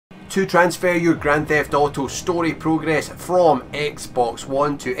to transfer your Grand Theft Auto story progress from Xbox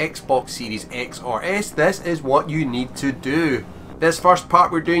One to Xbox Series X or S, this is what you need to do. This first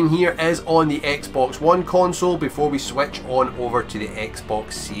part we're doing here is on the Xbox One console before we switch on over to the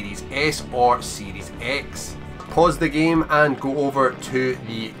Xbox Series S or Series X. Pause the game and go over to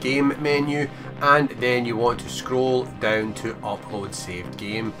the game menu, and then you want to scroll down to upload saved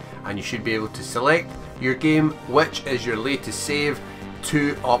game, and you should be able to select your game, which is your latest save,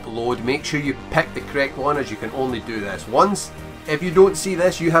 to upload. Make sure you pick the correct one, as you can only do this once. If you don't see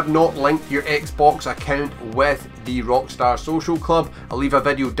this, you have not linked your Xbox account with the Rockstar Social Club. I'll leave a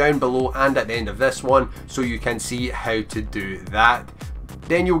video down below and at the end of this one so you can see how to do that.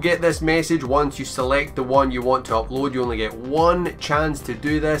 Then you'll get this message once you select the one you want to upload. You only get one chance to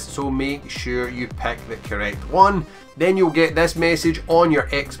do this, so make sure you pick the correct one. Then you'll get this message on your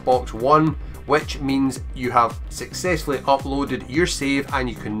Xbox One, which means you have successfully uploaded your save and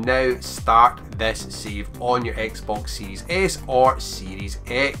you can now start this save on your Xbox Series S or Series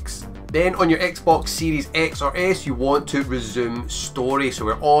X. Then on your Xbox Series X or S, you want to resume story. So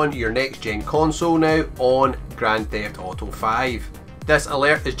we're on your next gen console now on Grand Theft Auto 5. This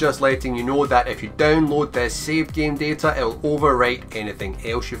alert is just letting you know that if you download this saved game data, it will overwrite anything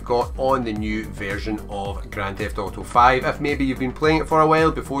else you've got on the new version of Grand Theft Auto 5. If maybe you've been playing it for a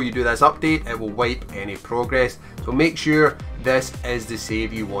while, before you do this update, it will wipe any progress. So make sure this is the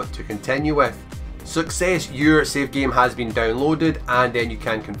save you want to continue with. Success, your save game has been downloaded, and then you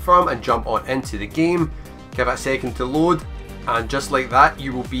can confirm and jump on into the game. Give it a second to load. And just like that,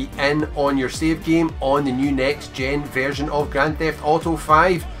 you will be in on your save game on the new next gen version of Grand Theft Auto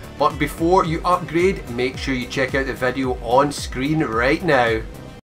 5. But before you upgrade, make sure you check out the video on screen right now.